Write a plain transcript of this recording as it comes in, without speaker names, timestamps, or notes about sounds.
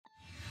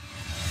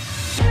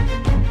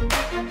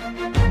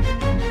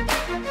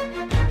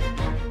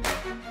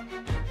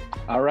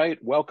All right,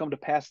 welcome to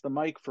Pass the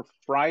Mic for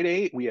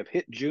Friday. We have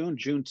hit June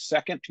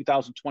 2nd,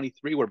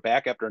 2023. We're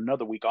back after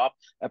another week off,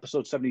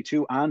 episode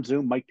 72 on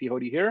Zoom. Mike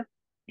Pihody here.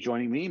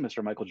 Joining me,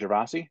 Mr. Michael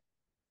Gervasi.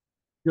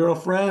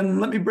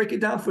 Girlfriend, let me break it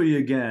down for you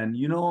again.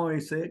 You know I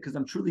say it because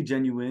I'm truly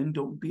genuine.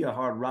 Don't be a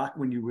hard rock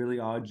when you really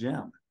are a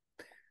gem.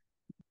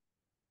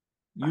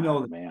 You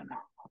know that. Man,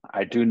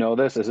 I do know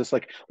this. Is this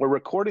like we're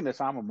recording this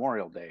on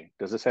Memorial Day?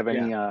 Does this have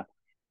any Yeah.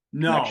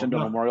 connection to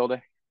No. Memorial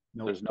Day?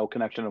 Nope. There's no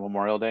connection to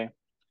Memorial Day.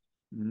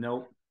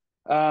 Nope.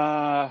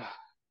 I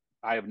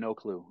have no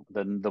clue.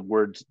 Then the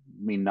words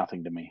mean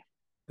nothing to me.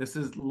 This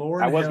is I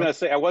Lauren was Hill.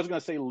 gonna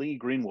say Lee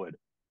Greenwood.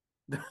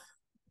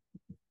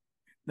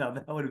 No,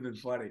 that would have been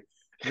funny.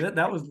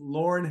 That was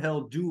Lauren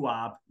Hill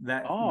doo-wop.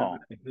 Oh,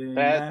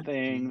 That that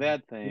thing.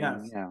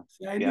 yes. Yeah,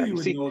 See, I knew yeah. you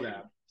would know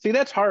that. See,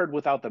 that's hard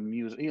without the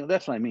music.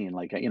 That's what I mean.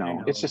 Like, I it's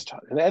know. just,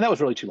 and that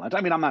was really 2 lines.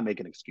 I mean, I'm not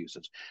making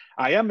excuses.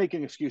 I am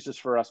making excuses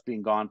for us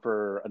being gone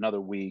for another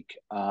week.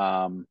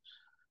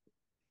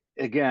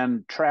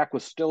 Again, track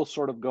was still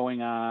sort of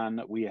going on.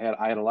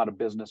 I had a lot of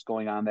business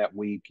going on that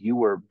week.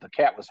 The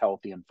cat was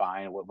healthy and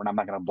fine. I'm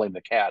not going to blame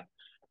the cat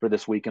for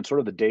this week. And sort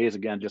of the days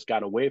again just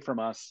got away from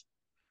us.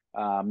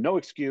 No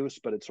excuse,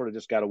 but it sort of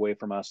just got away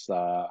from us.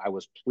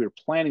 We were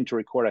planning to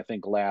record, I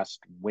think, last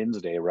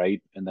Wednesday,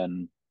 right? And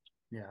then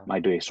Yeah. my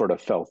day sort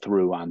of fell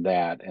through on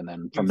that. And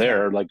then from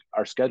there, Exactly. like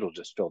our schedule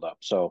just filled up.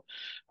 So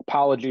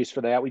apologies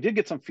for that. We did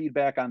get some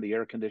feedback on the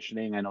air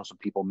conditioning. I know some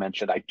people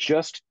mentioned,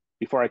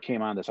 before I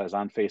came on this, I was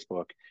on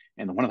Facebook,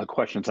 and one of the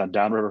questions on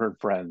Downriver and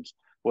Friends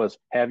was,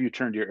 have you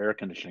turned your air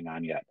conditioning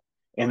on yet? Oh,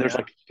 And there's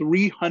yeah. like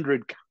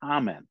 300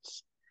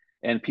 comments,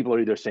 and people are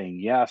either saying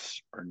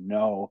yes or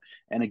no.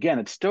 And again,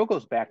 it still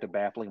goes back to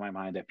baffling my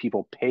mind that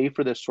people pay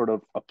for this sort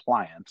of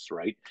appliance,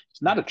 right?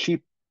 It's not a Yeah.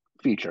 cheap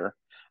feature.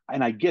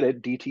 And I get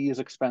it, DT is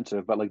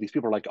expensive, but like these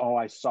people are like, oh,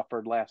 I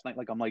suffered last night.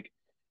 Like, I'm like,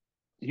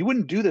 you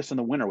wouldn't do this in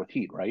the winter with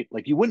heat, right?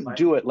 Like, you wouldn't Right.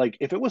 do it. Like,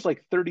 if it was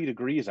like 30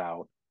 degrees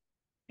out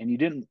and you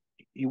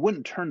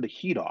wouldn't turn the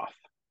heat off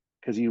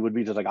because you would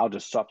be just like, I'll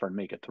just suffer and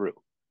make it through.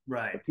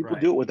 Right. But people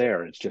Right. do it with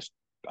air. It's just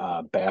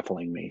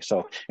baffling me.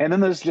 So, and then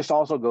this just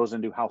also goes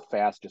into how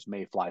fast just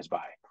May flies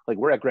by. Like,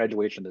 we're at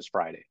graduation this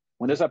Friday.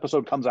 When this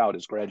episode comes out,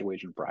 it's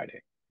graduation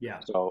Friday. Yeah.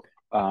 So,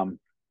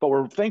 but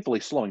we're thankfully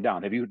slowing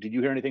down. Did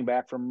you hear anything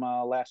back from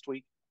last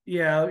week?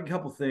 Yeah, a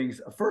couple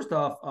things. First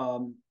off,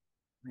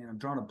 man, I'm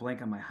drawing a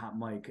blank on my hot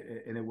mic,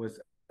 and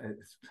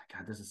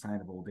God, this is a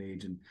sign of old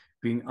age and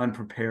being Well,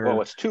 unprepared.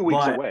 it's 2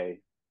 weeks But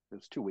away. It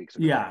was 2 weeks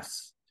ago.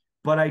 yes,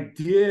 but I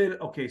did.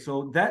 Okay,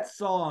 so that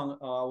song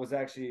was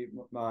actually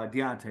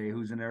Deontay,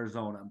 who's in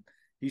Arizona.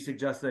 He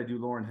suggested I do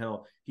Lauren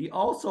Hill. He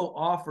also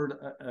offered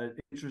an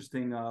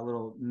interesting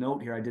little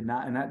note here. I did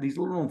not, and these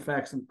little known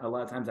facts, a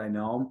lot of times I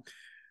know.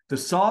 The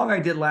song I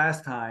did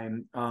last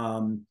time,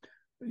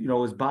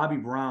 was Bobby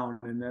Brown,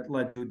 and that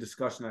led to a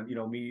discussion on,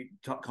 me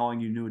calling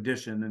you New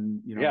Edition,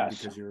 and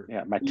Yes. because you're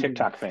Yeah, my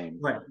TikTok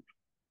fame.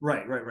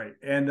 right,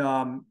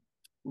 and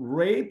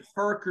Ray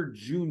Parker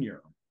Jr.,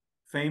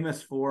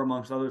 famous for,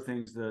 amongst other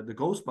things, the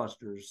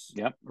Ghostbusters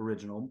Yep.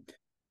 original,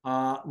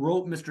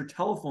 wrote Mr.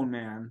 Telephone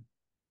Man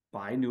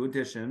by New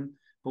Edition,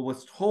 but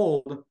was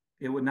told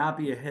it would not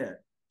be a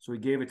hit, so he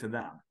gave it to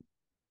them.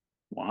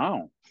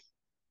 Wow.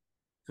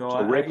 So,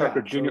 So Ray Parker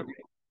yeah, Jr. so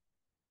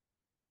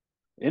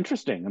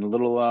Interesting, and a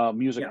little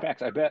music yeah,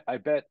 facts. I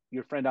bet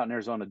your friend out in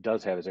Arizona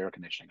does have his air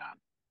conditioning on.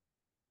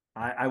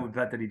 I would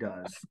bet that he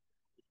does.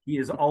 He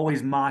is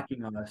always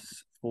mocking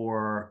us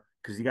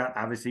because he got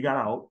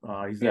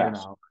out. He's there Yes.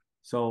 now.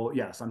 So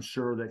yes, I'm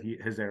sure that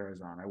his air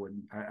is on.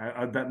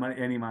 I'd bet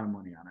any amount of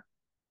money on it.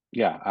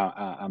 Yeah,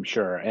 I'm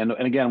sure. And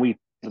again,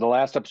 for the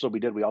last episode we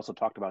did, we also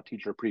talked about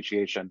teacher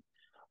appreciation.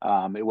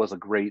 It was a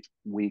great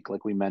week,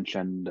 like we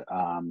mentioned.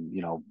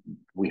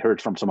 We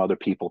heard from some other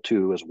people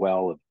too, as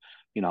well, of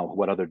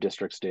what other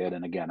districts did.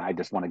 And again, I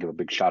just want to give a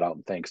big shout out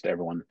and thanks to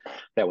everyone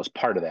that was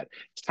part of that.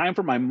 It's time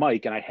for my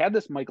mic, and I had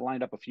this mic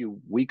lined up a few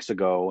weeks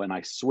ago, and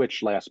I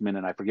switched last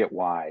minute. I forget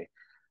why.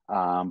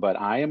 But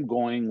I am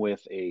going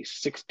with a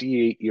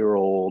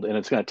 68-year-old, and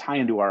it's going to tie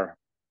into our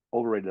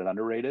overrated,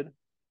 underrated,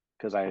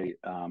 because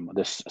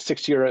this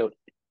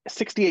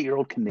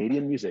 68-year-old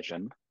Canadian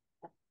musician,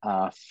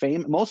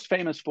 most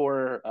famous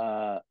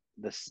for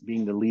this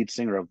being the lead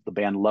singer of the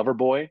band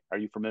Loverboy. Are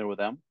you familiar with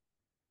them?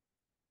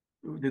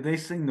 Did they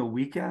sing The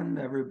Weekend?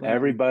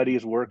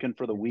 Everybody's working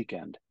for the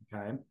weekend.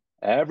 Okay.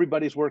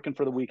 Everybody's working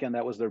for the weekend.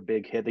 That was their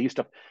big hit. They used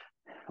to,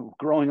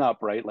 growing up,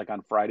 right? Like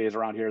on Fridays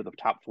around here, the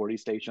top 40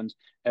 stations,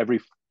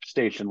 every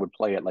station would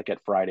play it like at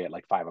Friday at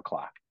like 5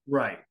 o'clock.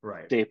 Right,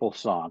 right. Staple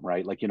song,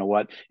 right? Like, you know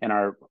what?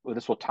 And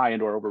this will tie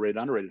into our overrated,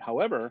 underrated.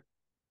 However,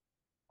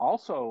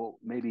 also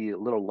maybe a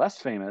little less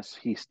famous,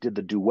 he did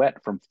the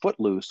duet from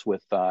Footloose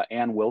with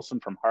Ann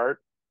Wilson from Heart,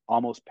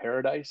 Almost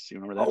Paradise.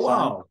 You remember that Oh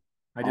song? wow,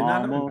 I did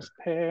not know that. Almost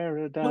Look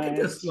at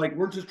this! Paradise. Like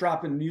we're just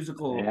dropping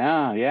musical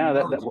Yeah,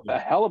 that knowledge a here.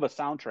 hell of a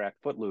soundtrack,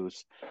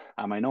 Footloose.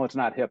 I know it's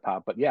not hip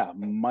hop, but yeah,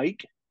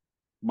 Mike,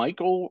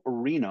 Michael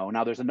Reno.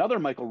 Now, there's another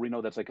Michael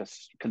Reno that's like a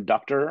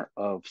conductor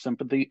of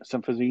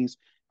symphonies.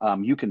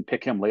 You can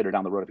pick him later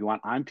down the road if you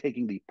want. I'm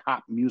taking the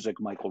pop music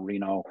Michael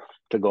Reno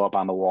to go up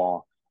on the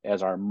wall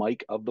as our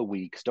Mike of the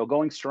week. Still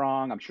going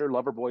strong. I'm sure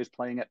Loverboy's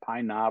playing at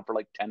Pine Knob for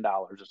like $10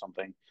 or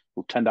something.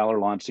 $10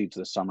 launch seats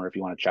this summer if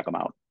you want to check them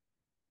out.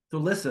 So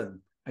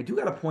listen, I do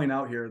got to point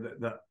out here that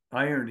the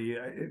irony,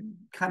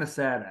 kind of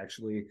sad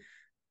actually.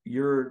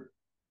 You're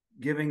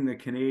giving the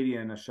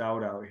Canadian a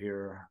shout out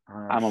here on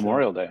our On show.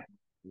 Memorial Day.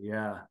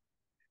 Yeah,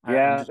 I'm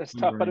Yeah, just it's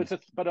tough, but wondering.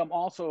 but I'm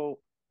also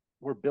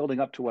we're building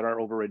up to what our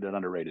overrated and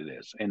underrated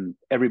is, and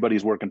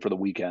everybody's working for the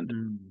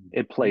weekend.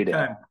 It played Okay,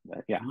 in.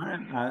 all Yeah, right.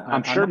 I'm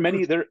I'm sure up for.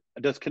 many there.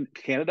 Does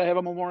Canada have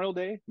a Memorial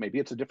Day? Maybe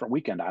it's a different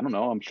weekend. I don't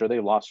know. I'm sure they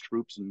lost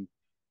troops in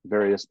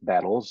various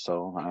battles,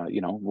 so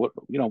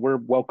we're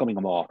welcoming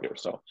them all here.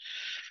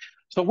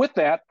 So with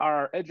that,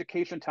 our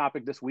education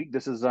topic this week.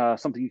 This is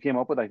something you came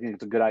up with. I think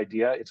it's a good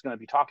idea. It's going to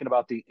be talking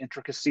about the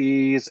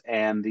intricacies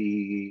and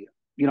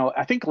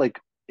I think like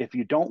if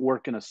you don't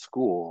work in a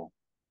school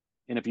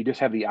and if you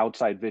just have the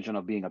outside vision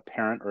of being a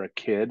parent or a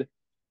kid,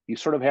 you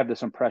sort of have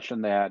this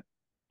impression that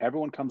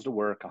everyone comes to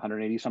work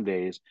 180 some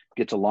days,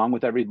 gets along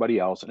with everybody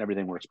else, and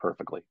everything works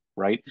perfectly,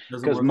 right?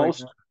 Doesn't Because work like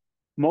that.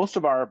 most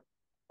of our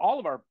all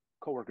of our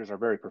coworkers are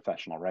very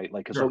professional, right?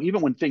 Like so Sure.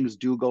 even when things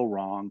do go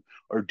wrong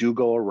or do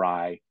go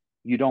awry,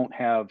 you don't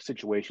have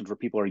situations where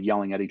people are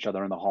yelling at each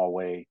other in the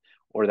hallway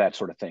or that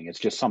sort of thing. It's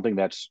just something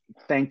that's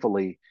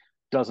thankfully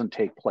doesn't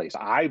take place.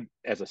 I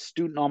as a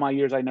student all my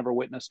years I never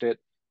witnessed it,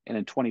 and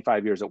in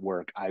 25 years at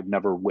work I've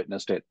never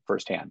witnessed it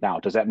firsthand. Now,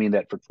 does that mean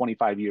that for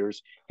 25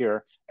 years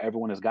here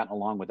everyone has gotten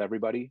along with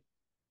everybody?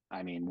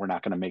 I mean, we're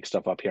not going to make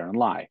stuff up here and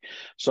lie.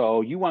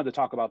 So you wanted to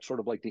talk about sort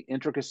of like the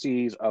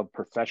intricacies of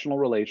professional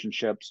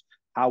relationships,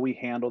 how we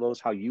handle those,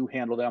 how you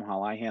handle them,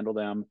 how I handle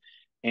them,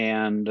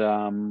 and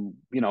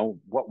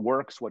what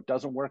works, what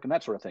doesn't work, and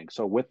that sort of thing.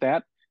 So with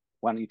that,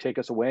 why don't you take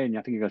us away? And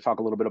I think you're going to talk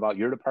a little bit about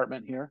your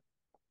department here.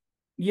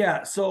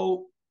 Yeah.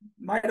 So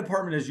my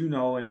department, as you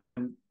know,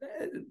 and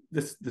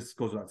this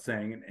goes without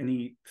saying, in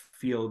any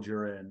field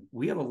you're in,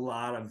 we have a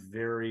lot of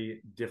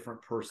very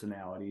different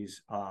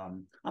personalities.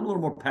 I'm a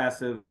little more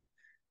passive,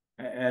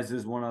 as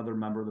is one other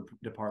member of the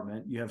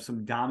department. You have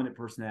some dominant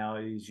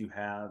personalities. You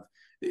have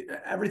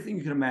everything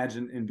you can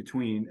imagine in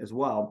between as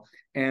well.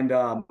 And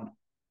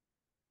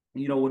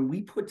when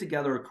we put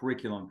together a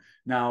curriculum,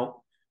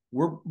 now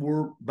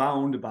we're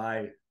bound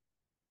by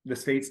the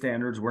state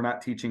standards. We're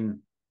not teaching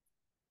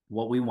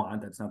what we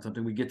want. That's not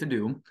something we get to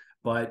do.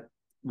 But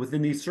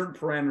within these certain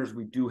parameters,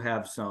 we do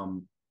have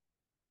some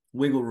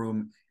wiggle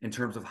room in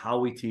terms of how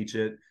we teach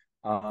it,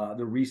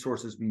 the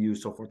resources we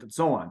use, so forth and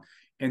so on.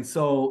 And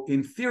so,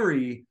 in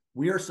theory,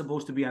 we are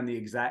supposed to be on the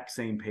exact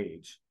same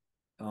page.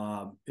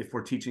 If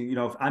we're teaching,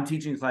 if I'm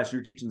teaching a class,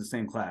 you're teaching the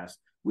same class,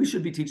 we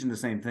should be teaching the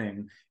same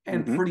thing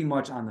and Mm-hmm. pretty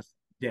much on the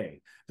day.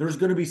 There's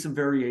going to be some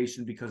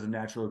variation because of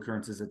natural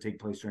occurrences that take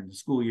place during the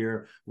school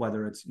year,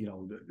 whether it's,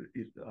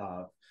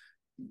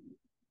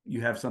 you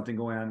have something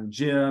going on in the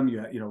gym,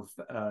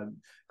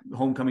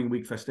 homecoming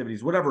week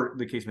festivities, whatever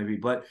the case may be.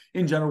 But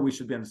in general, we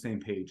should be on the same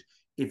page.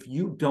 If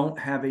you don't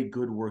have a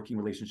good working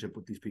relationship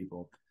with these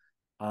people,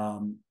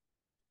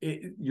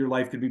 your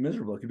life could be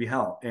miserable. It could be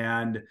hell.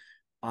 And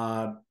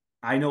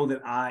I know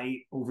that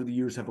I, over the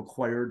years, have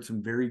acquired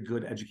some very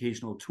good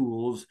educational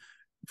tools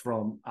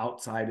from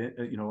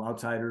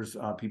outsiders,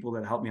 people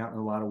that helped me out in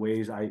a lot of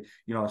ways. I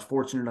was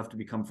fortunate enough to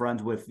become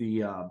friends with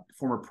the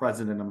former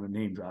president. I'm going to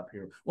name drop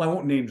here. Well, I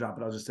won't name drop,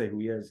 but I'll just say who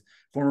he is.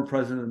 Former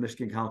president of the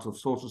Michigan Council of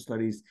Social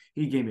Studies.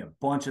 He gave me a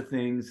bunch of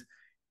things,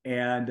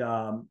 and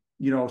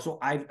so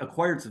I've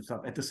acquired some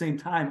stuff. At the same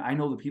time, I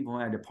know the people in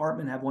my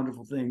department have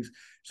wonderful things.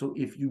 So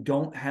if you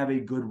don't have a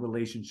good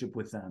relationship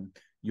with them,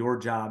 your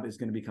job is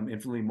going to become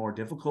infinitely more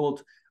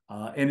difficult,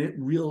 and it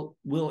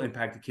will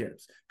impact the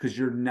kids because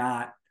you're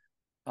not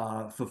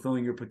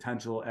fulfilling your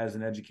potential as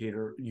an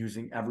educator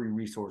using every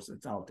resource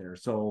that's out there.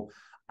 So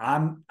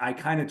I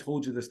kind of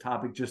told you this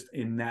topic just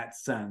in that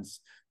sense,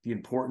 the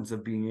importance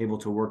of being able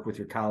to work with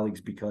your colleagues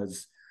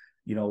because,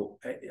 you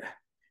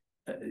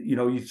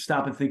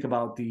stop and think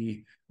about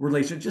the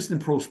relation just in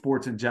pro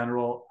sports in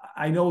general.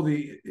 I know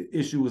the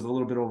issue was a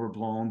little bit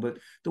overblown, but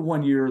the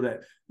one year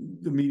that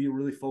the media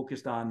really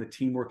focused on the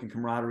teamwork and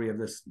camaraderie of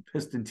this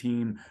Piston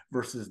team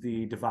versus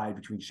the divide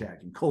between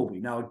Shaq and Kobe.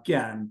 Now,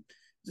 again,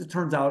 it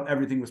turns out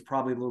everything was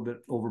probably a little bit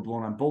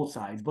overblown on both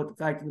sides. But the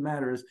fact of the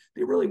matter is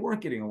they really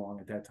weren't getting along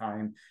at that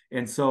time.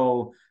 And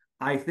so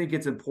I think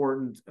it's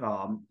important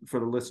for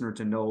the listener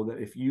to know that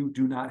if you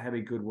do not have a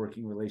good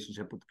working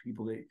relationship with the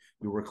people that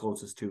you were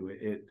closest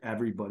to,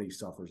 everybody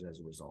suffers as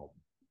a result.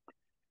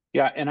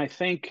 Yeah, and I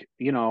think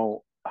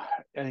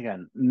and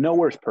again,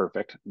 nowhere's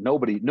perfect.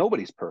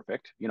 Nobody's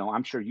perfect.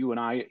 I'm sure you and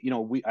I,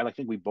 I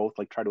think we both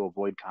like try to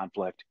avoid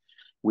conflict.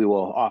 We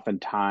will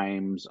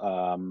oftentimes,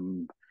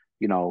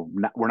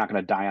 we're not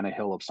going to die on a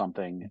hill of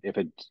something if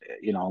it,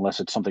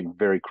 unless it's something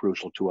very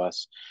crucial to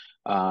us,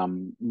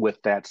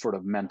 with that sort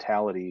of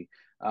mentality.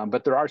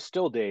 But there are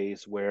still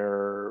days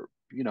where,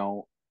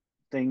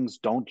 things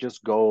don't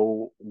just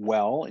go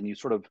well and you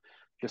sort of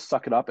just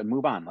suck it up and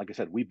move on. Like I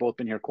said, we've both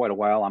been here quite a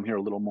while. I'm here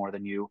a little more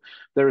than you.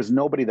 There is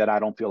nobody that I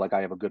don't feel like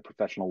I have a good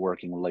professional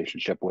working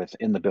relationship with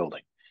in the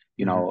building.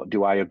 Mm-hmm.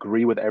 Do I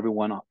agree with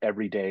everyone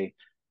every day?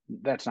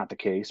 That's not the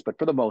case, but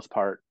for the most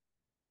part,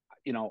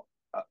 you know,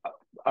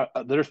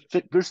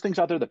 there's things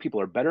out there that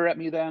people are better at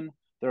me than.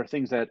 There are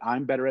things that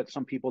I'm better at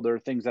some people. There are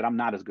things that I'm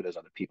not as good as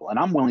other people. And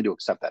I'm willing to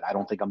accept that. I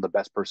don't think I'm the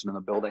best person in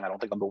the building. I don't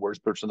think I'm the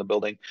worst person in the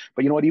building.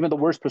 But you know what? Even the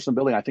worst person in the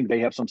building, I think they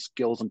have some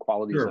skills and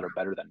qualities that Sure. are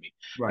better than me.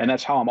 And Right.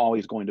 that's how I'm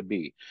always going to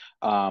be.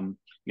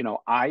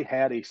 I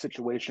had a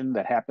situation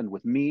that happened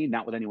with me,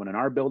 not with anyone in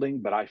our building,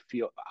 but I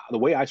feel the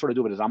way I sort of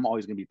do it is I'm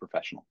always going to be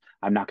professional.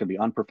 I'm not going to be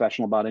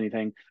unprofessional about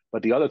anything.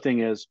 But the other thing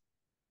is,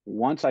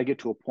 once I get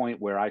to a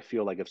point where I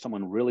feel like if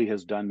someone really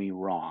has done me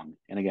wrong,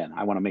 and again,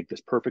 I want to make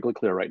this perfectly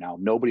clear right now,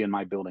 nobody in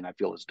my building I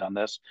feel has done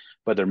this,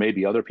 but there may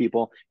be other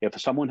people.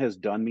 If someone has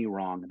done me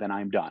wrong, then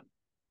I'm done.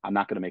 I'm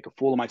not going to make a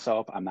fool of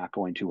myself. I'm not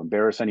going to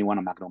embarrass anyone.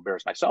 I'm not going to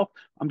embarrass myself.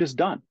 I'm just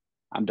done.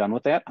 I'm done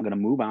with that. I'm going to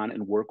move on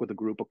and work with a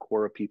group, a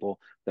core of people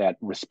that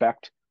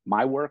respect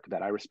my work,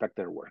 that I respect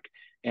their work.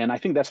 And I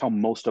think that's how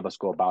most of us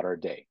go about our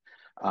day.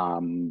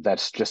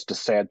 That's just the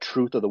sad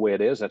truth of the way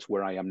it is. That's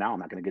where I am now. I'm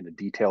not going to get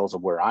into details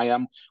of where I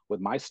am with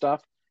my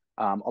stuff.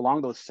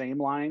 Along those same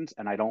lines,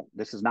 and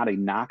this is not a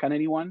knock on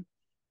anyone.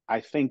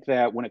 I think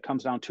that when it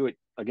comes down to it,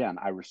 again,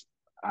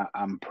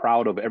 I'm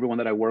proud of everyone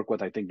that I work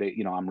with. I think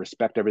I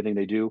respect everything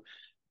they do.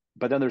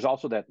 But then there's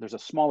a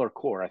smaller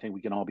core. I think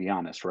we can all be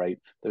honest, right?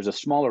 There's a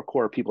smaller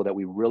core of people that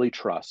we really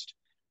trust,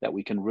 that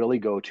we can really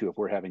go to if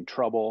we're having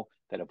trouble,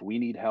 that if we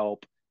need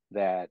help,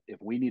 that if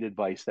we need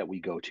advice, that we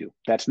go to.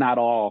 That's not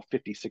all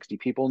 50, 60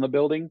 people in the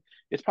building.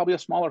 It's probably a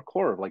smaller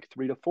core of like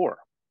 3 to 4.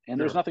 And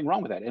there's Sure. nothing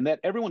wrong with that. And that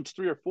everyone's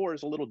 3 or 4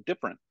 is a little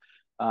different,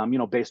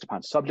 based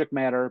upon subject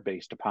matter,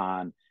 based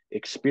upon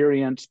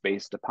experience,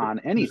 based upon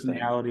anything.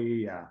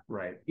 Personality. Yeah.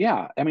 Right.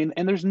 Yeah, I mean,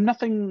 and there's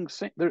nothing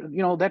there,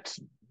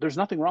 there's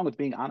nothing wrong with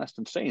being honest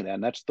and saying that,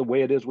 and that's the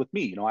way it is with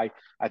me.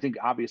 I think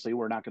obviously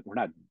we're not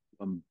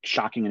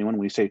shocking anyone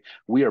when we say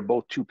we are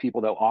both two people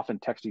that often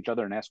text each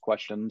other and ask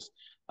questions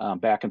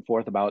back and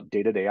forth about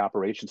day-to-day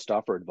operation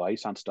stuff or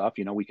advice on stuff.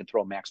 We can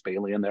throw Max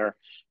Bailey in there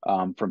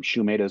from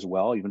Shoemate as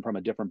well, even from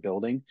a different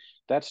building.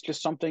 That's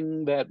just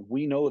something that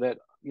we know that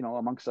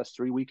amongst us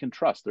three we can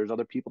trust. There's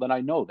other people that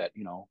I know that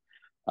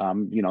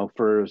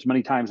for as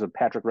many times as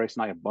Patrick Rice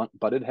and I have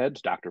butted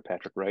heads, Dr.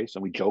 Patrick Rice,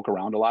 and we joke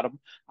around a lot of him,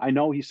 I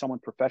know he's someone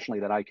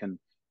professionally that I can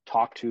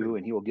talk to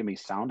and he will give me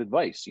sound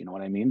advice. You know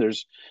what I mean?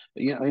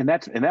 And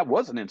that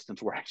was an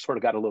instance where I sort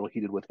of got a little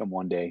heated with him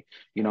one day,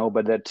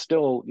 but that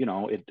still,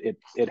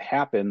 it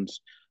happens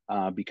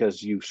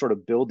because you sort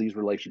of build these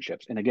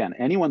relationships. And again,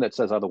 anyone that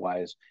says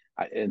otherwise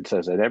and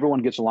says that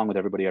everyone gets along with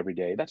everybody every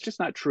day, that's just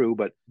not true.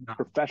 But No.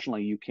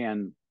 professionally, you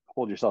can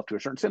hold yourself to a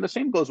certain standard. The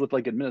same goes with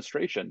like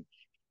administration.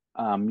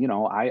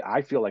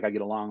 I feel like I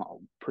get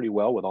along pretty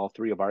well with all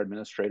three of our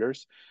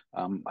administrators.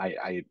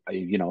 I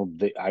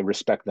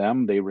respect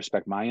them. They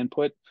respect my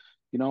input,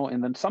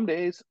 and then some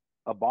days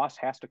a boss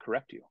has to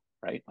correct you,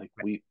 right? Like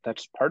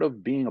that's part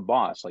of being a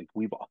boss.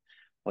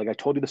 Like I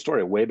told you the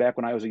story way back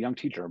when I was a young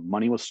teacher,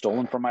 money was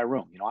stolen from my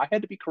room. I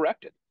had to be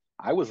corrected.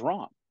 I was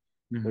wrong.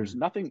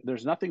 Mm-hmm.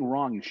 There's nothing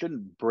wrong. You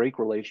shouldn't break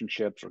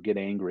relationships or get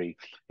angry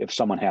if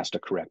someone has to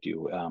correct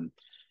you.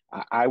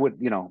 I would,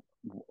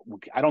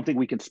 I don't think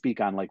we can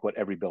speak on like what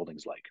every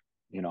building's like.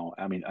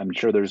 I mean, I'm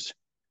sure there's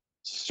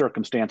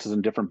circumstances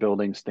in different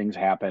buildings, things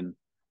happen,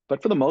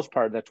 but for the most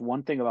part, that's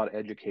one thing about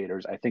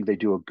educators. I think they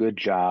do a good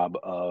job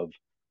of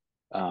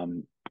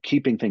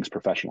keeping things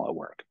professional at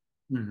work.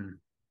 Mm-hmm.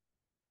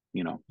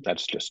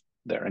 That's just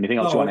there. Anything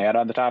else you want No, to add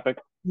on the topic?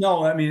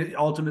 no, I mean,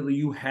 ultimately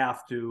you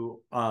have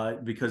to,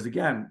 because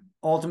again,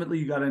 ultimately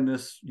you got in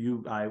this,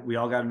 we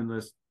all got into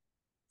this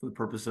for the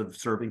purpose of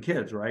serving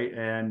kids, right?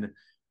 And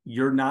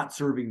you're not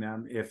serving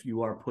them if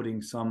you are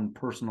putting some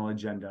personal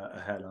agenda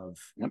ahead of,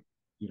 Yep.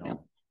 you Yep.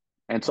 know,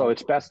 And so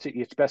it's best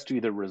to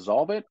either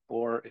resolve it,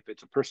 or if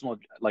it's a personal,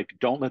 like,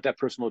 don't let that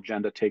personal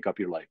agenda take up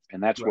your life.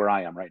 And that's right. where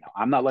I am right now.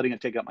 I'm not letting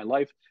it take up my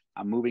life.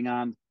 I'm moving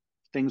on.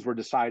 Things were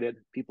decided.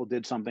 People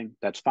did something.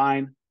 That's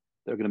fine.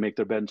 They're going to make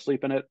their bed and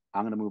sleep in it.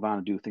 I'm going to move on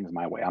and do things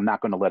my way. I'm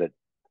not going to let it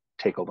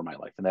take over my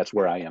life. And that's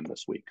where I am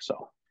this week. So,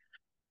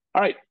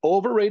 all right.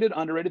 Overrated,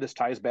 underrated. This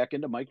ties back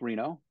into Mike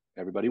Reno.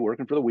 Everybody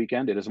working for the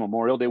weekend. It is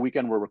Memorial Day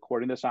weekend. We're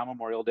recording this on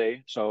Memorial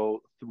Day.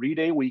 So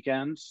 3-day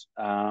weekends.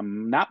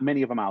 Not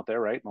many of them out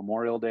there, right?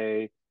 Memorial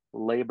Day,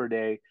 Labor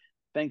Day.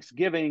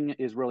 Thanksgiving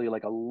is really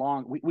like a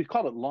long, we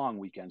call it long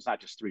weekends,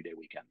 not just 3-day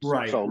weekends.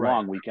 Right, So right.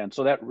 long weekend.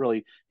 So that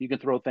really, you can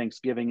throw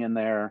Thanksgiving in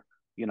there.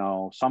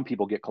 Some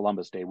people get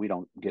Columbus Day. We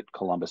don't get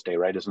Columbus Day,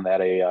 right? Is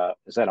that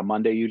a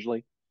Monday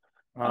usually?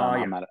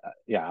 Yeah.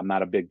 I'm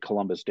not a big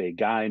Columbus Day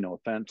guy. No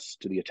offense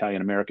to the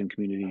Italian American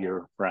community,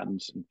 your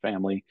friends and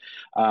family.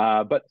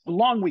 But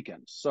long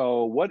weekends.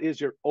 So, what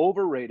is your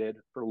overrated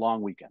for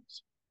long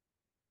weekends?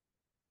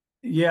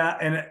 Yeah,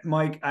 and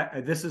Mike,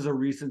 this is a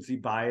recency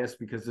bias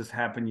because this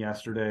happened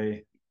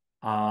yesterday,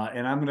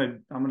 and I'm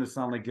gonna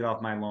sound like get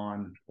off my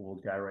lawn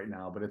old guy right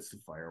now, but it's the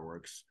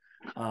fireworks.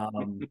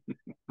 Um,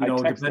 I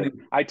texted.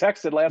 Depending, I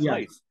texted last yes,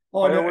 night.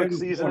 Oh, no, it Fireworks was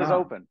season going is on.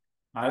 open.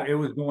 Yeah. It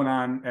was going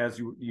on as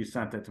you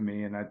sent it to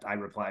me, and I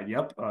replied,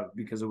 "Yep,"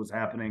 because it was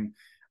happening.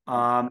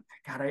 God,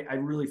 I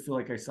really feel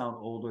like I sound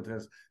old with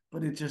this,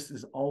 but it just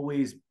has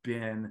always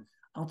been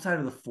outside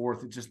of the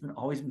fourth. It's just been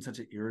always been such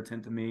an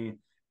irritant to me.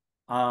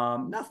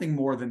 Nothing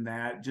more than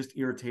that, just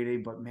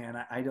irritating. But man,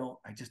 I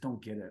just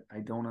don't get it. I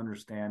don't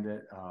understand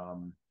it.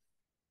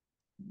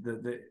 The,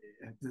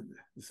 the,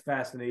 this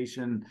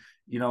fascination,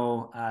 you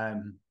know.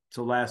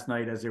 So last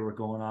night as they were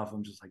going off,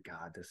 I'm just like,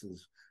 God, this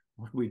is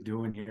what are we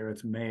doing here?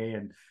 It's May,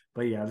 and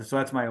but yeah, so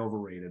that's my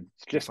overrated.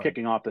 It's If just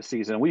kicking off the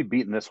season. We've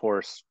beaten this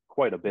horse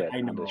quite a bit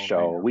on this I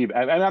show. know.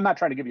 I'm not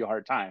trying to give you a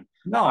hard time.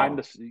 I'm No,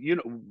 just,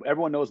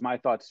 everyone knows my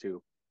thoughts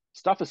too.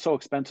 Stuff is so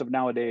expensive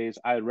nowadays.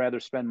 I'd rather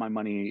spend my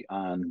money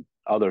on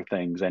other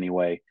things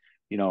anyway.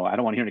 I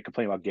don't want to hear any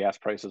complaint about gas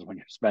prices when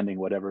you're spending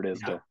whatever it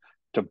is yeah,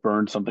 to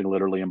burn something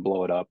literally and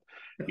blow it up.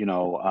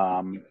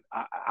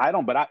 I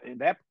don't, but in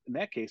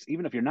that case,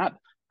 even if you're not,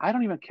 I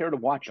don't even care to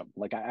watch them.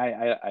 Like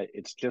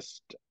it's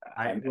just,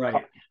 I'm,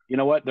 right. you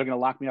know what? They're going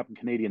to lock me up in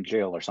Canadian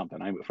jail or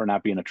something for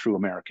not being a true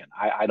American.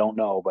 I don't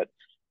know, but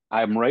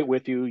I'm right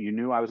with you. You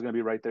knew I was going to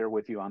be right there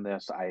with you on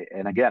this.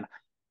 And again,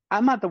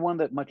 I'm not the one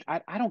that much.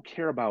 I don't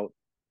care about.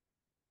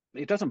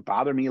 It doesn't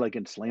bother me like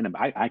in slaying them.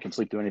 I can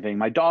sleep through anything.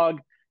 My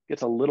dog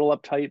gets a little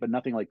uptight, but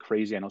nothing like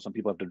crazy. I know some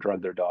people have to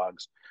drug their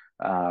dogs,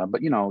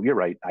 but you're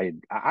right.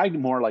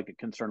 I'm more like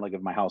concerned like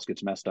if my house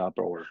gets messed up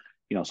or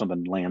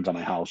something lands on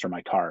my house or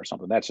my car or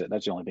something. That's it.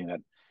 That's the only thing that.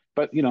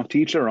 But to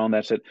each their own.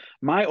 That's it.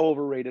 My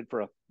overrated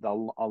for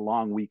a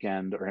long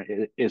weekend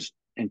is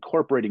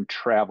incorporating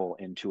travel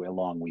into a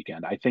long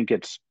weekend. I think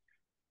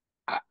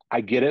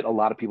I get it. A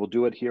lot of people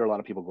do it here. A lot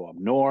of people go up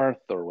north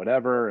or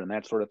whatever and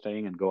that sort of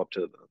thing and go up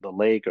to the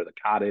lake or the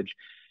cottage.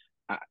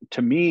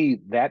 To me,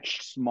 that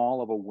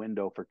small of a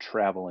window for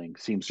traveling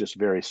seems just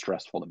very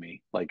stressful to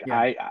me. Like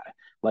Yeah,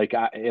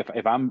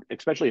 if I'm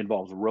especially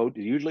involves road,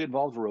 it usually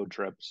involves road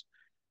trips.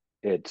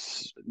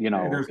 It's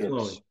there's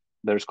Chloe. it's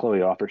there's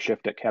Chloe off her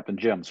shift at Captain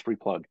Jim's, free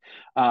plug.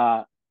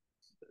 Uh,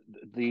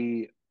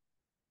 the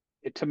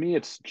to me,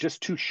 it's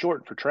just too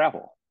short for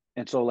travel.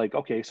 And so like,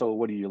 okay, so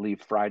what do you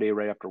leave Friday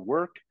right after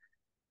work?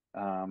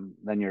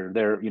 Then you're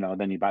there,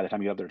 then by the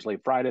time you get up there, it's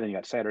late Friday, then you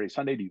got Saturday,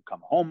 Sunday. Do you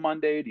come home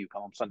Monday? Do you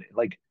come home Sunday?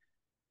 Like,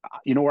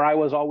 where I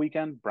was all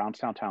weekend?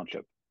 Brownstown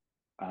Township.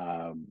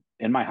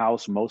 In my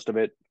house, most of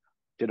it,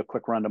 did a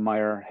quick run to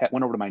Meyer,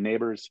 went over to my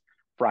neighbors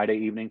Friday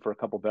evening for a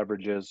couple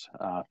beverages,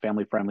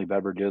 family friendly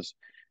beverages,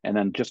 and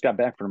then just got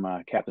back from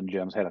Captain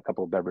Jim's, had a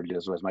couple of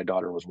beverages as my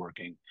daughter was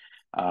working.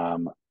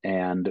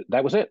 And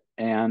that was it.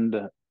 And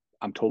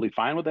I'm totally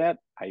fine with that.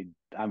 I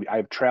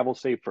have travel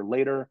saved for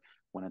later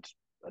when it's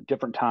a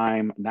different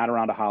time, not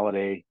around a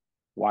holiday,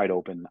 wide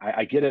open.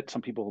 I get it.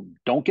 Some people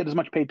don't get as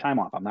much paid time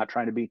off. I'm not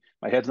trying to be,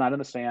 my head's not in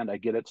the sand. I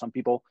get it. Some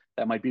people,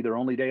 that might be their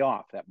only day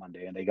off that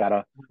Monday and they got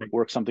to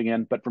work something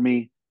in. But for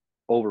me,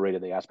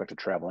 overrated the aspect of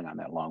traveling on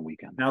that long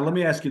weekend. Now let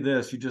me ask you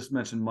this: you just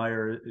mentioned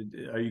Meyer.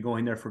 Are you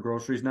going there for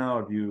groceries now?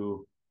 Have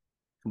you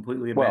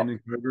completely Well,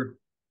 abandoned Kroger?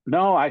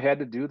 no, I had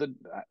to do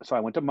so I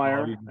went to Oh,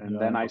 Meyer and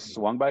then I okay.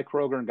 swung by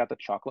Kroger and got the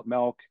chocolate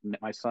milk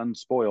my son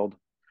spoiled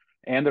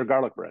and their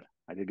garlic bread.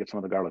 I did get some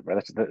of the garlic bread.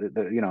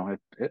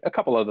 That's a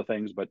couple other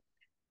things, but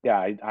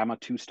yeah, I'm a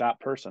two-stop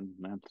person.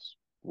 That's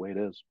the way it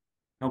is.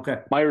 Okay.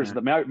 Meyer's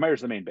the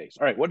main base.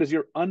 All right, what is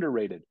your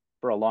underrated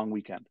for a long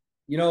weekend?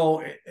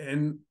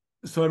 And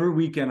so every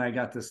weekend I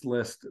got this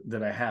list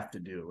that I have to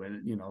do,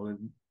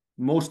 and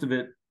most of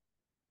it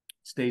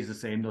stays the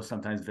same. They'll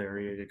sometimes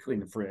vary, to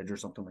clean the fridge or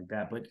something like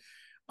that. But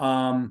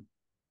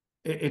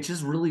it's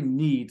just really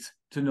neat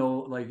to know,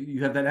 like,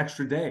 you have that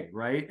extra day,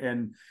 right?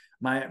 And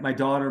my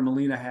daughter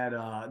Melina had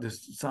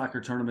this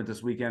soccer tournament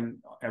this weekend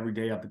every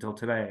day up until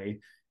today.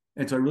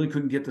 And so I really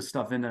couldn't get the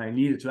stuff in that I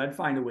needed to. I'd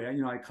find a way.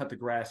 I cut the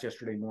grass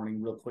yesterday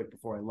morning real quick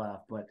before I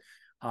left, but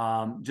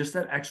just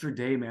that extra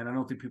day, man. I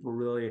don't think people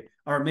really,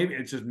 or maybe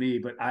it's just me,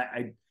 but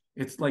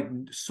it's like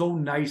so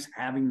nice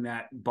having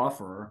that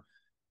buffer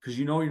because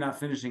you're not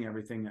finishing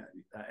everything.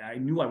 I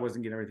knew I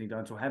wasn't getting everything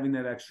done, so having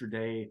that extra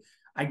day,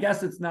 I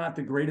guess it's not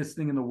the greatest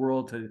thing in the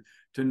world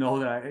to know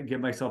that I give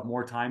myself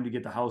more time to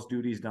get the house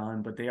duties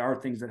done, but they are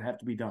things that have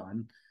to be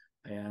done.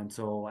 And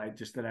so I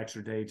just that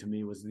extra day to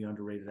me was the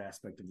underrated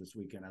aspect of this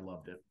weekend. I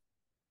loved it.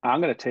 I'm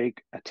going to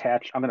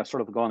I'm going to sort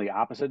of go on the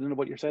opposite end of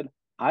what you said.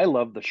 I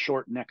love the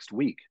short next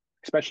week,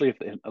 especially if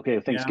Yeah,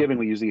 Thanksgiving,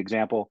 we use the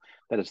example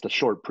that it's the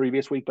short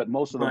previous week, but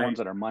most of the ones right.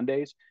 that are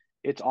Mondays,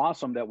 it's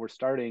awesome that we're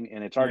starting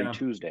and it's already Yeah,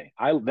 Tuesday.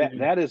 yeah,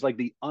 That is like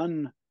the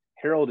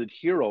unheralded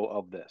hero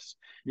of this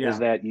is yeah.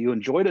 that you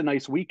enjoyed a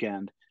nice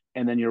weekend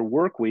and then your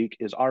work week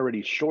is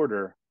already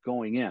shorter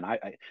going in.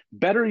 I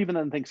better even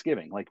than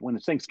Thanksgiving. Like when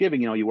it's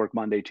Thanksgiving, you work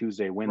Monday,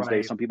 Tuesday, Wednesday.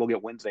 Right. Some people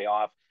get Wednesday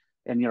off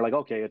and you're like,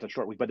 okay, it's a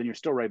short week, but then you're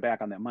still right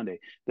back on that Monday.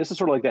 This is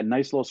sort of like that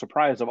nice little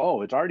surprise of,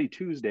 oh, it's already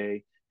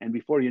Tuesday. And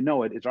before you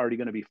know it, it's already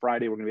going to be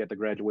Friday. We're going to be at the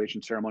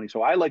graduation ceremony.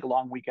 So I like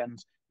long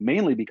weekends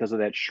mainly because of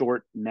that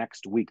short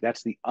next week.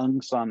 That's the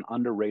unsung,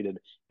 underrated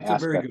That's a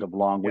very aspect good of point.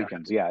 long Yeah.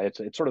 weekends. Yeah,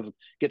 it sort of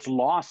gets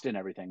lost in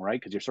everything, right?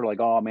 Because you're sort of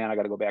like, oh man, I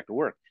got to go back to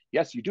work.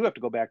 Yes, you do have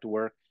to go back to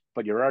work,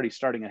 but you're already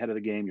starting ahead of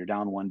the game. You're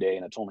down one day,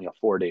 and it's only a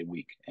 4-day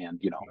week. And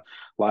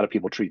a lot of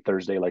people treat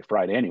Thursday like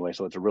Friday anyway,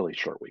 so it's a really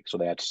short week. So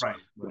that's Right,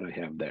 what right. I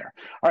have there.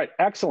 All right,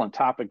 excellent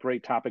topic,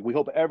 great topic. We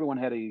hope everyone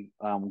had a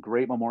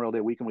great Memorial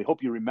Day weekend. We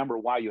hope you remember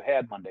why you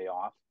had Monday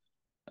off.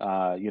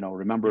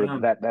 Remember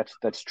Yeah.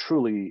 that's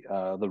truly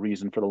the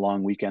reason for the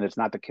long weekend. It's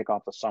not to kick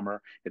off the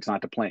summer. It's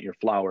not to plant your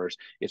flowers.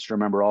 It's to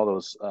remember all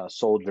those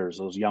soldiers,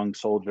 those young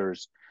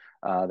soldiers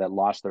that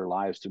lost their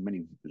lives to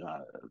many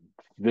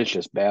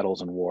vicious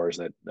battles and wars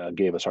that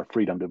gave us our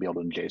freedom to be able to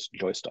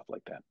enjoy stuff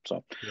like that.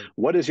 So,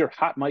 what is your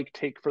hot mic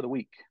take for the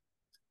week?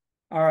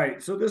 All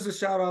right. So this is a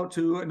shout out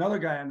to another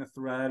guy on the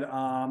thread.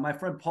 My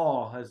friend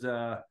Paul he's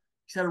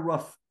had a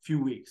rough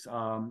few weeks.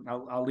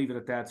 I'll leave it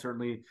at that,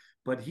 certainly.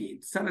 But he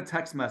sent a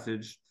text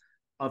message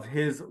of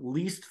his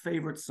least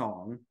favorite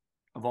song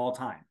of all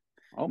time.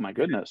 Oh my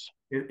goodness!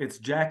 It's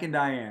Jack and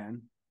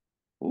Diane.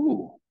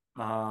 Ooh.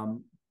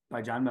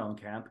 By John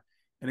Mellencamp.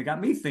 And it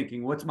got me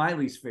thinking, what's my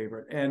least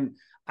favorite? And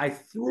I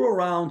threw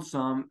around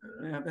some.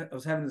 I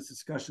was having this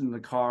discussion in the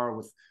car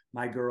with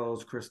my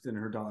girls, Kristen,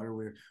 her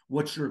daughter.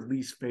 What's your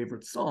least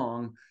favorite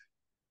song?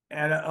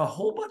 And a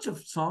whole bunch of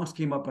songs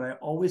came up, but I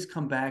always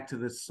come back to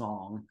this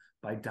song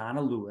by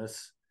Donna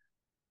Lewis,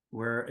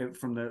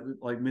 from the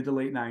mid to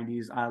late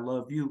 '90s. I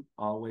love you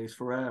always,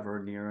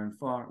 forever, near and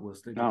far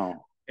was the. Oh,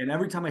 and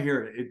every time I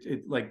hear it,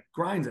 it like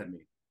grinds at me.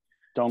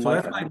 don't So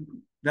like it. Huh?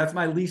 that's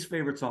my least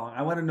favorite song.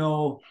 I want to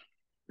know.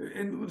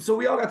 And so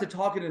we all got to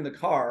talking in the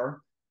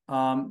car.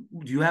 Do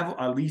you have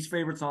a least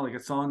favorite song, like a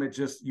song that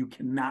just you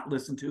cannot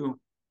listen to?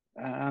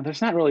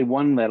 There's not really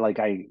one that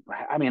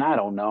I mean, I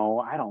don't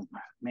know.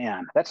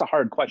 Man, that's a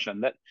hard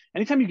question. That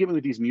anytime you get me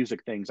with these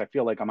music things, I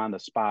feel like I'm on the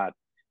spot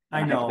and I I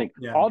have to know. think.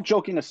 Yeah. All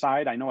joking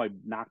aside, I know I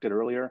knocked it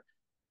earlier.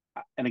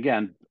 And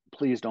again,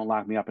 please don't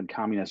lock me up in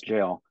communist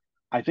jail.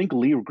 I think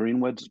Lee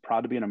Greenwood's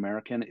Proud to Be an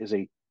American is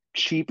a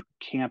cheap,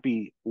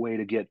 campy way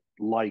to get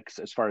likes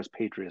as far as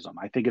patriotism.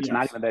 I think Yes.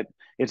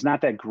 it's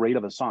not that great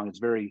of a song. It's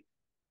very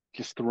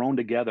just thrown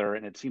together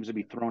and it seems to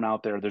be thrown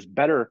out there. There's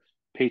better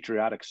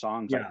patriotic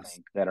songs, I Yes.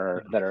 think, that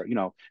are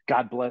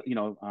God bless,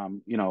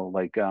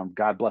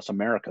 God bless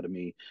America to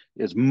me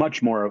is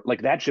much more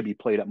like that should be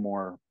played at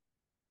more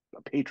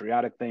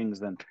patriotic things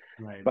than,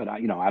 Right. but I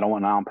don't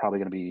want now. I'm probably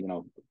going to be,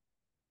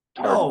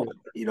 tarred.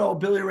 No,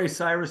 Billy Ray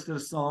Cyrus did a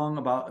song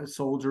about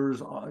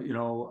soldiers,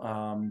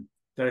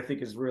 that I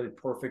think is really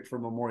perfect for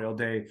Memorial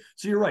Day.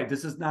 So you're right.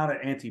 This is not an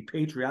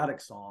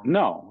anti-patriotic song.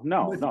 No,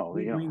 no, With no.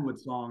 Lee Greenwood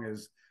song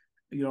is,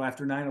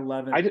 after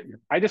 9/11.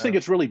 I just think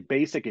it's really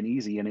basic and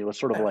easy, and it was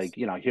sort of Yes.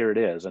 like here it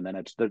is, and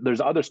then there's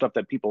other stuff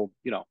that people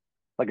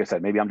like I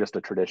said, maybe I'm just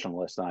a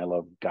traditionalist and I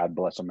love God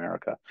Bless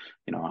America,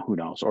 who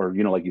knows, or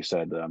like you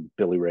said,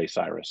 Billy Ray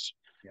Cyrus.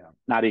 Yeah.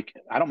 Not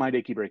I don't mind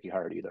Achy Breaky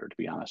Heart either, to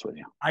be honest with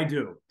you. I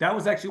do. That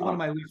was actually one of Oh,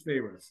 my least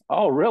favorites.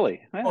 oh,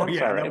 really? Oh That's all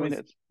yeah, right. I mean,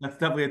 that's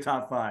definitely a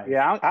top five.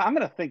 yeah. I'm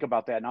going to think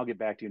about that, and I'll get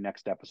back to you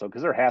next episode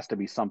because there has to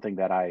be something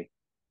that I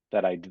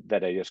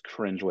just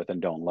cringe with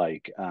and don't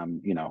like.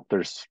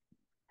 There's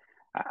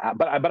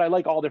but I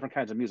like all different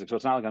kinds of music, so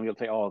it's not like I'm going to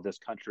say, oh, this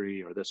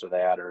country or this or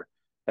that or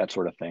that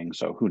sort of thing.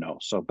 So who knows?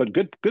 So, but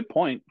good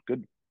point.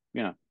 Good,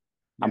 I'm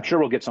Yeah. sure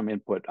we'll get some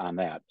input on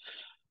that.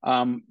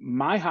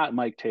 My hot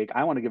mic take,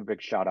 I want to give a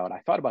big shout out. I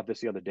thought about this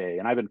the other day,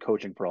 and I've been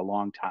coaching for a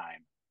long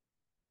time.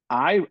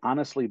 I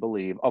honestly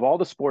believe of all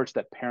the sports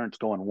that parents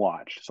go and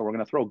watch, so we're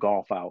going to throw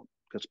golf out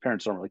because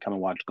parents don't really come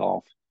and watch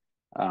golf.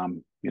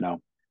 Um, you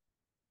know,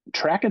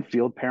 Track and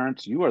field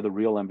parents, you are the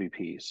real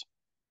MVPs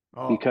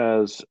Oh,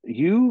 because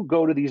you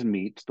go to these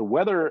meets, the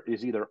weather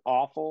is either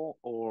awful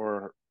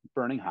or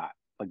burning hot.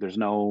 Like there's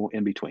no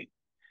in between.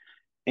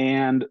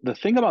 And the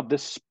thing about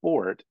this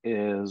sport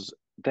is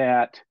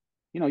that,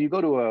 you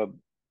go to a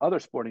other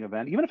sporting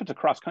event, even if it's a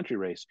cross country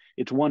race,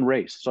 it's one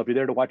race. So if you're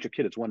there to watch your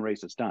kid, it's one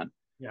race, it's done.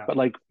 yeah. But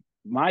like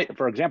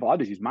for example, I'll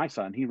just use my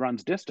son. He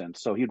runs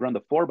distance. So he'd run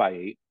the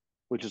 4x8,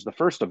 which is the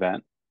first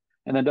event,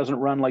 and then doesn't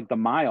run like the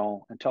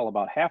mile until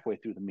about halfway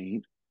through the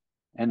meet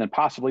and then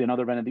possibly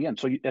another event at the end.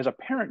 So as a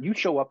parent, you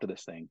show up to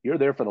this thing. You're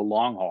there for the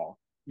long haul.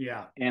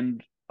 Yeah.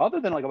 And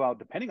other than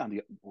depending on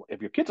if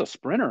your kid's a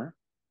sprinter,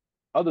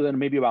 other than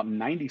maybe about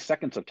 90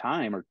 seconds of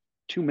time or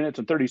 2 minutes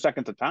and 30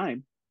 seconds of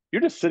time,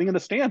 you're just sitting in the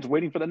stands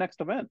waiting for the next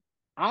event.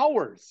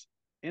 Hours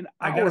and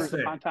I gotta hours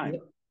say, upon time.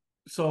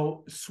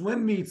 so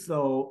swim meets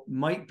though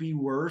might be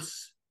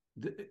worse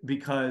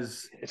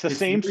because It's the it's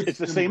same. very It's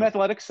the same similar.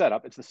 athletic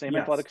setup. It's the same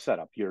Yes, athletic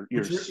setup. but you're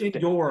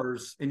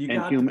indoors and you and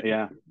got human.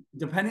 Yeah.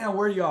 depending on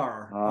where you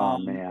are. Oh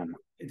man.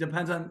 It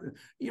depends on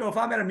if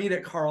I'm at a meet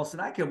at Carlson,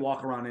 I can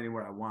walk around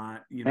anywhere I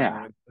want.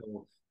 Yeah.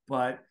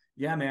 But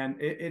yeah, man,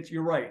 it's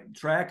you're right.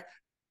 Track.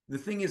 The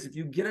thing is, if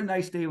you get a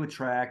nice day with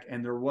track,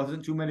 and there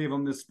wasn't too many of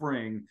them this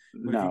spring,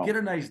 but if you get No.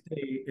 a nice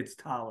day, it's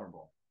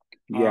tolerable.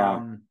 Yeah.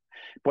 Um,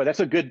 Boy, that's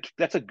a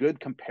good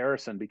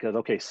comparison because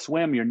okay,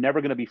 swim, you're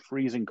never going to be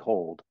freezing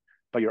cold,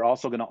 but you're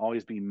also going to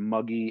always be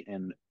muggy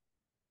and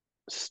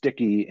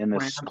sticky in this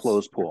Cramps,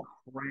 closed you're pool.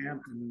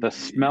 cramped, The and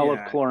smell of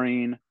yeah,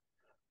 chlorine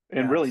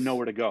and really yes,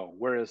 nowhere to go.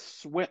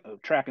 Whereas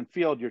track and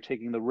field, you're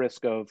taking the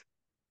risk of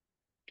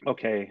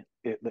okay,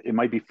 it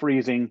might be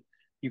freezing.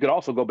 You could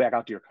also go back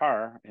out to your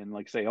car and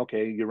like say,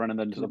 okay, you're running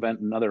this event,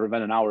 another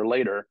event an hour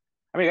later.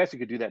 I mean, I guess you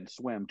could do that in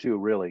swim too,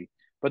 really.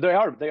 But they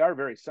are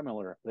very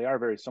similar. They are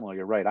very similar.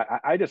 You're right.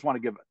 I just want to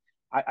give.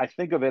 I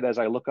think of it as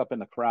I look up in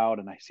the crowd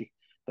and I see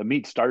the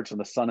meet starts and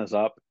the sun is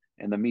up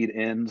and the meet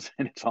ends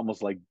and it's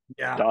almost like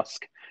Yeah.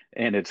 dusk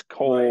and it's Right.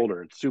 cold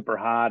or it's super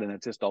hot and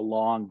it's just a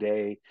long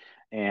day.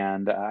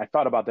 And I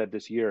thought about that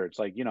this year. It's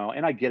like,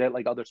 and I get it,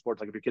 like other sports,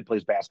 like if your kid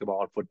plays basketball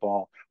or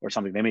football or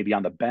something, they may be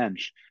on the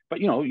bench, but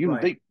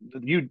Right.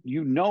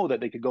 you know that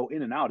they could go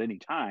in and out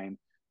anytime.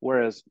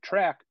 Whereas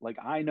track, like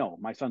I know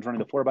my son's running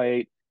the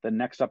 4x8. The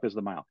next up is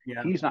the mile.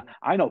 Yeah. He's not.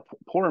 I know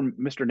poor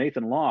Mr.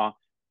 Nathan Law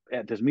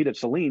at this meet at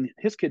Celine.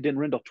 His kid didn't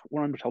run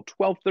until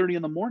 12:30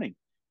 in the morning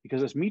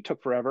because this meet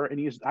took forever. And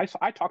I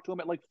talked to him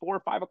at like 4 or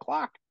 5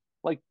 o'clock.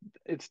 Like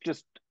it's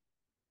just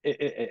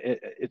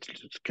it's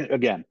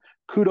again,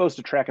 kudos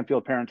to track and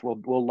field parents.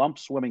 We'll lump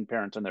swimming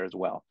parents in there as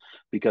well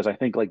because I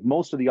think like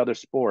most of the other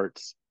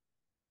sports,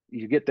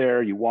 you get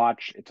there, you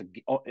watch.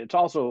 It's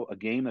also a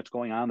game that's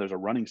going on. There's a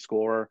running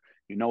score.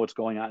 You know what's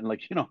going on. And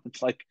like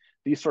it's like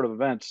these sort of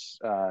events.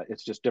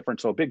 It's just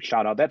different. So a big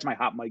shout out. That's my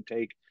hot mic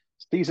take.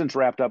 Season's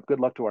wrapped up. Good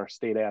luck to our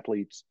state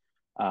athletes.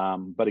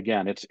 But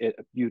again,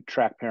 you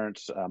track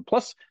parents.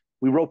 Plus,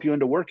 we rope you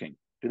into working.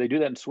 Do they do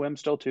that in swim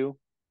still too?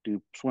 Do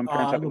swim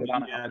parents A have to little go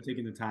bit. down? Yeah.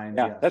 Taking the times.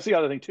 Yeah, Yes. that's the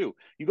other thing too.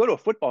 You go to a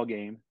football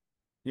game,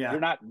 you're Yeah.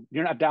 not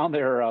you're not down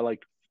there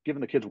like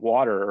giving the kids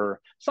water, or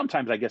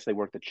sometimes I guess they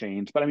work the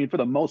chains, but I mean for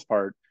the most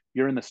part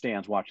you're in the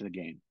stands watching the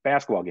game.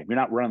 Basketball game, you're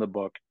not running the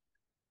book.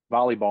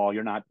 Volleyball,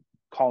 you're not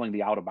calling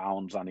the out of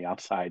bounds on the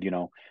outside,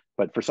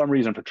 but for some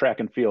reason for track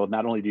and field,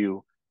 not only do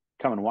you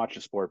come and watch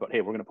the sport, but hey,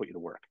 we're going to put you to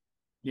work. So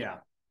Yeah.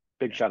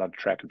 big Yeah. shout out to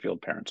track and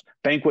field parents.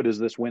 Banquet is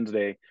this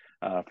Wednesday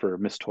for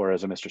Miss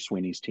Torres and Mr.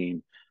 Sweeney's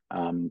team,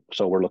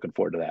 so we're looking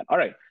forward to that. All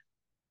right,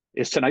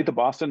 is tonight the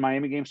Boston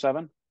Miami game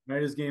 7?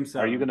 Tonight is game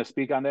Are you going seven. to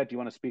speak on that? Do you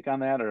want to speak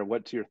on that, or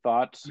what's your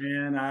thoughts?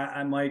 Man,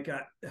 I'm like,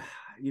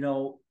 you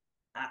know,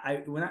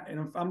 and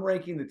if I'm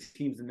ranking the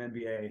teams in the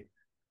NBA,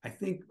 I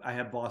think I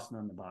have Boston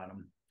on the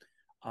bottom.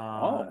 Uh,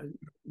 Oh,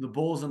 the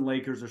Bulls and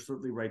Lakers are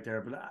certainly right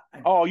there, but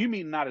oh, you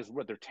mean not as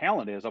what their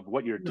talent is, of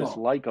what your no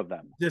dislike of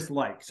them?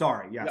 dislike.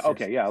 Sorry, Yeah. yes, yes,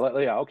 Okay. Yeah.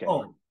 Yeah. Okay.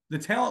 oh, the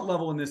talent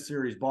level in this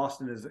series,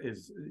 Boston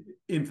is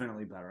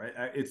infinitely better.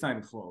 It's not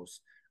even close.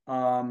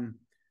 Um,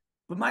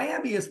 but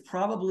Miami is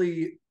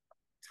probably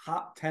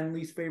top 10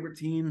 least favorite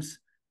teams.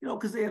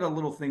 Because they had a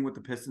little thing with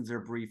the Pistons there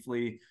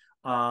briefly.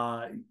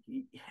 Uh,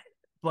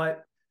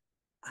 but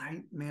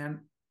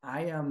man,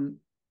 I am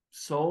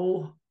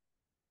so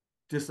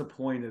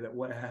disappointed at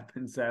what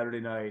happened Saturday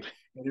night.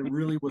 And it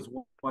really was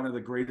one of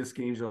the greatest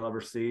games you'll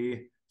ever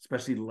see,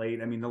 especially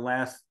late. I mean, the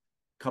last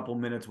couple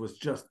minutes was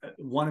just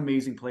one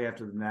amazing play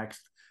after the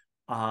next.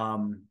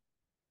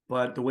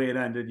 But the way it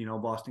ended,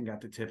 Boston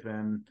got the tip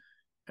in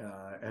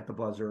at the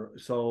buzzer.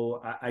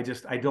 So I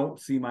don't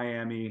see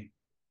Miami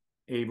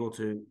able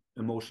to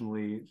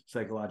emotionally,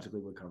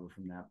 psychologically recover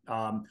from that.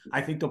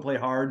 I think they'll play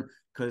hard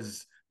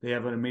because they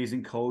have an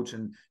amazing coach,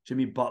 and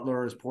Jimmy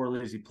Butler, as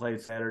poorly as he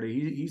played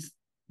Saturday, he's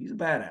a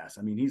badass.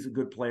 I mean, he's a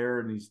good player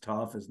and he's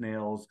tough as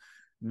nails,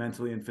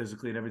 mentally and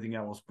physically and everything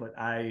else. But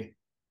I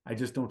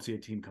just don't see a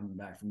team coming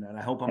back from that.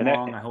 I hope I'm And that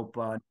wrong. I hope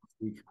next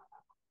week.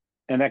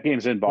 and that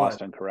game's in But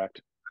Boston,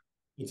 correct?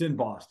 it's in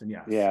Boston.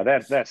 Yes, Yeah.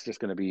 That yes. that's just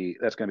gonna be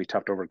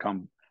tough to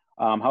overcome.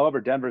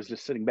 However, Denver's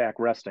just sitting back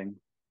resting.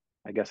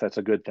 I guess that's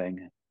a good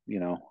thing,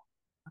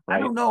 I right?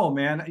 don't know,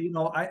 man.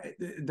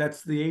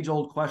 That's the age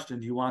old question.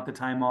 Do you want the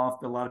time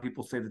off? A lot of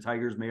people say the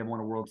Tigers may have won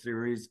a World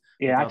Series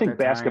Yeah, I without think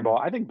that time. basketball.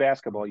 I think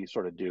basketball you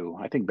sort of do.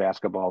 I think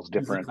basketball is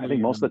different. I think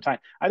Physically, most of and the time.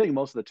 I think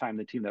most of the time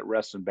the team that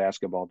rests in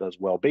basketball does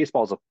well.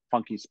 Baseball is a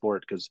funky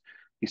sport because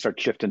you start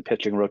shifting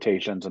pitching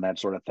rotations and that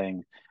sort of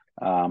thing.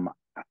 Um,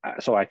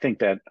 so I think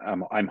that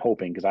I'm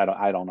hoping because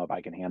I don't know if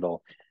I can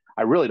handle.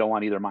 I really don't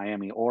want either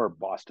Miami or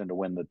Boston to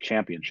win the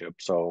championship.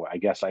 So I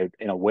guess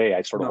in a way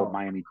I sort of hope no.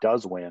 Miami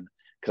does win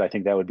because I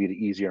think that would be the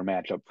easier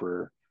matchup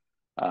for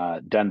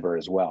Denver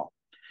as well.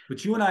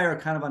 But you and I are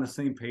kind of on the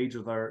same page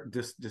with our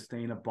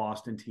disdain of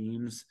Boston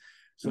teams.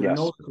 So to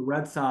know Yes. that the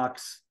Red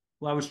Sox,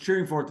 well, I was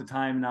cheering for at the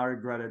time, and now I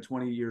regret it.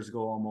 20 years ago,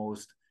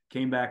 almost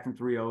came back from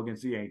 3-0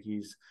 against the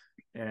Yankees,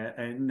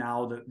 and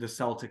now the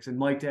Celtics. And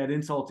Mike, to add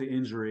insult to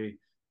injury,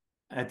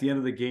 at the end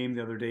of the game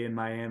the other day in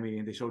Miami,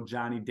 and they showed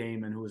Johnny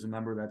Damon, who was a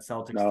member of that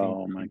Celtics team,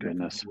 Oh my back from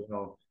goodness.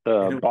 3-0. The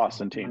And it was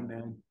Boston like, oh, team.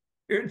 man,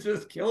 you're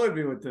just killing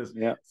me with this.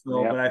 Yeah.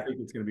 So, Yeah. but I think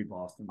it's going to be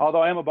Boston.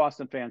 Although I am a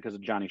Boston fan because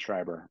of Johnny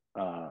Schreiber,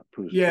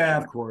 who's Yeah,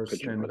 pitching of course.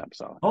 pitching for And them.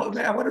 So oh that's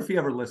man, I wonder if he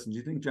ever listens. Do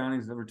you think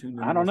Johnny's ever tuned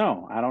into I don't this?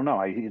 know. I don't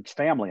know. It's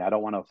family. I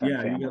don't want to offend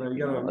Yeah, family. you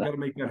gotta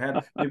make that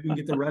happen. Maybe we can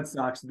get the Red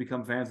Sox to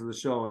become fans of the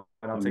show,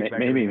 and I'll take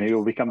back everything I Maybe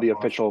we'll just said become about the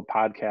Boston. official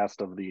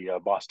podcast of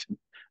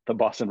the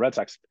Boston Red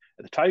Sox.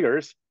 The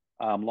Tigers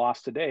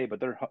lost today, but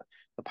the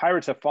the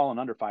Pirates have fallen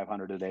under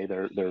 500 today.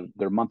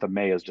 Their month of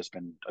May has just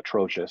been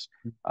atrocious.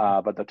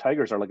 But the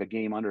Tigers are like a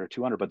game under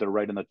 200, but they're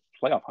right in the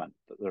playoff hunt.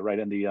 They're right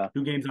in the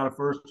 2 games out of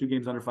first, 2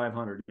 games under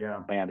 500.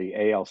 Yeah. man.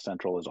 The AL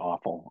Central is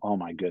awful. Oh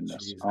my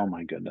goodness. Jeez. Oh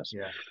my goodness.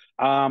 Yeah.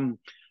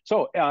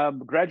 So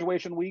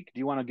graduation week. Do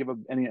you want to give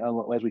any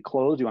as we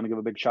close? Do you want to give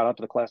a big shout out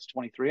to the class of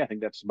 23? I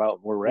think that's about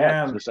where we're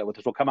at. This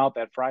will come out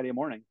that Friday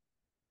morning.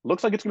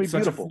 Looks like it's gonna be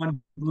beautiful,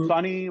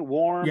 sunny,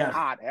 warm,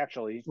 hot.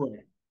 Actually,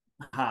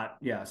 hot.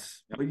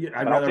 Yes, but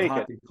I'd rather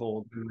hot than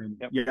cold.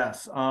 Yep.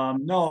 Yes.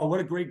 No,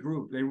 what a great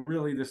group. They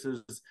really. This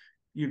is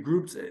your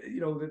groups.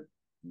 The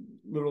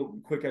little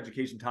quick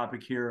education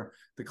topic here.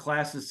 The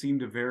classes seem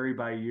to vary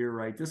by year,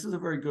 right? This is a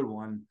very good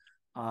one.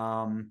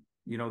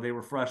 They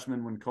were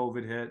freshmen when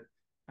COVID hit.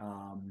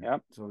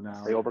 Yep. So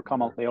now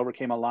they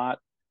overcame a lot.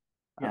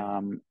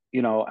 Yeah.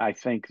 I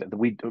think that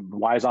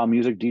Wise All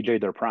Music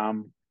DJ'd their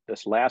prom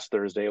this last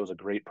Thursday. It was a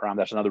great prom.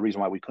 That's another reason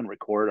why we couldn't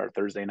record. Our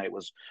Thursday night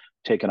was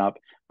taken up.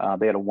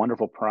 They had a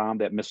wonderful prom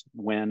that Miss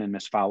Wynn and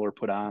Miss Fowler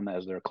put on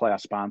as their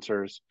class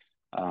sponsors.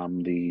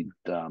 It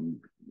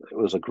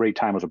was a great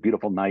time. It was a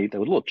beautiful night. It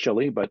was a little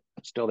chilly, but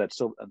still that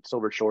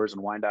Silver Shores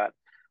and Wyandotte.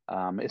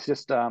 It's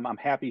just I'm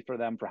happy for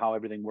them for how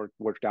everything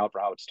worked out, for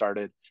how it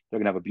started. They're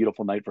gonna have a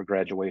beautiful night for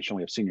graduation.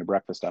 We have senior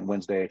breakfast on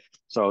Wednesday.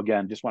 So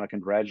again, just want to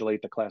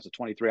congratulate the class of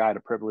 23. I had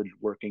a privilege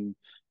working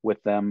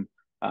with them.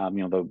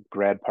 The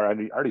grad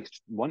party already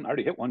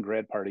hit one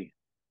grad party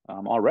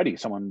already.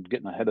 Someone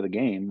getting ahead of the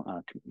game.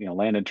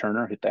 Landon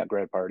Turner hit that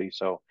grad party.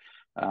 So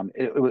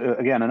it was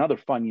again another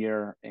fun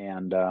year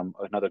and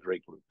another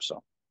great group.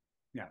 So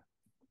yeah.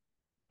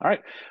 All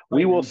right.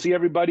 We will see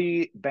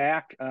everybody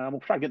back. We'll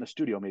try to get in the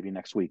studio maybe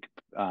next week.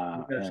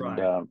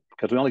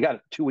 Because we only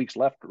got 2 weeks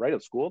left right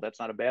of school. That's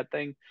not a bad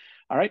thing.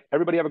 All right.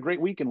 Everybody have a great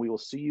week, and we will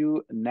see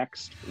you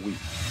next week.